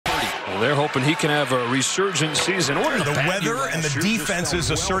Well, they're hoping he can have a resurgent season. The weather and the defenses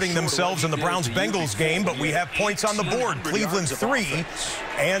asserting themselves in the Browns-Bengals game, but we have points on the board. Cleveland's 3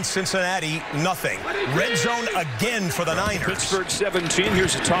 and Cincinnati nothing. Red zone again for the Niners. Pittsburgh 17.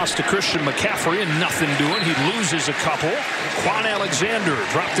 Here's a toss to Christian McCaffrey and nothing doing. He loses a couple. Quan Alexander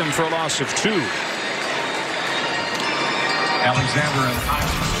dropped him for a loss of 2. Alexander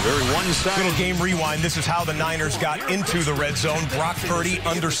and very one-sided. Little game rewind. This is how the Niners got into the red zone. Brock Purdy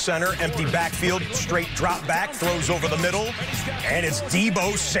under center, empty backfield, straight drop back, throws over the middle, and it's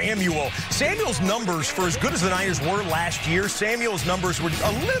Deebo Samuel. Samuel's numbers, for as good as the Niners were last year, Samuel's numbers were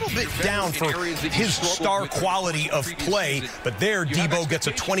a little bit down for his star quality of play, but there Deebo gets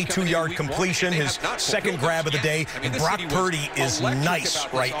a 22-yard completion, his second grab of the day, and Brock Purdy is nice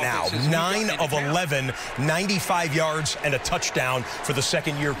right now. 9 of 11, 95 yards and a touchdown for the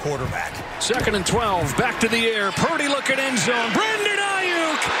second-year quarterback. 2nd and 12, back to the air. Purdy looking end zone. Brandon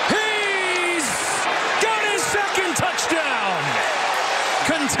Aiyuk, he's got his second touchdown.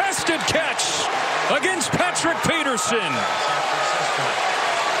 Contested catch against Patrick Peterson.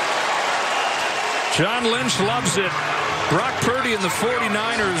 John Lynch loves it. Brock Purdy and the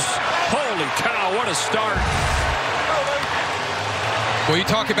 49ers. Holy cow, what a start. Well, you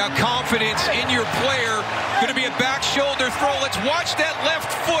talk about confidence in your player. Going to be a back shoulder throw. Let's watch that left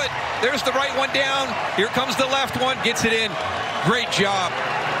foot. There's the right one down. Here comes the left one. Gets it in. Great job.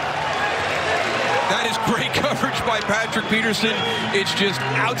 That is great coverage by Patrick Peterson. It's just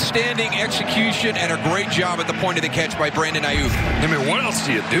outstanding execution and a great job at the point of the catch by Brandon Aiyuk. I mean, what else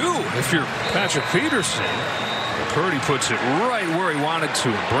do you do if you're Patrick Peterson? Purdy puts it right where he wanted to.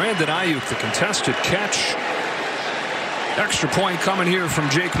 Brandon Aiyuk, the contested catch. Extra point coming here from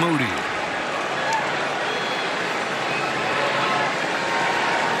Jake Moody.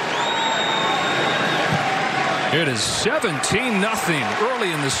 It is 17-0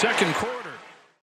 early in the second quarter.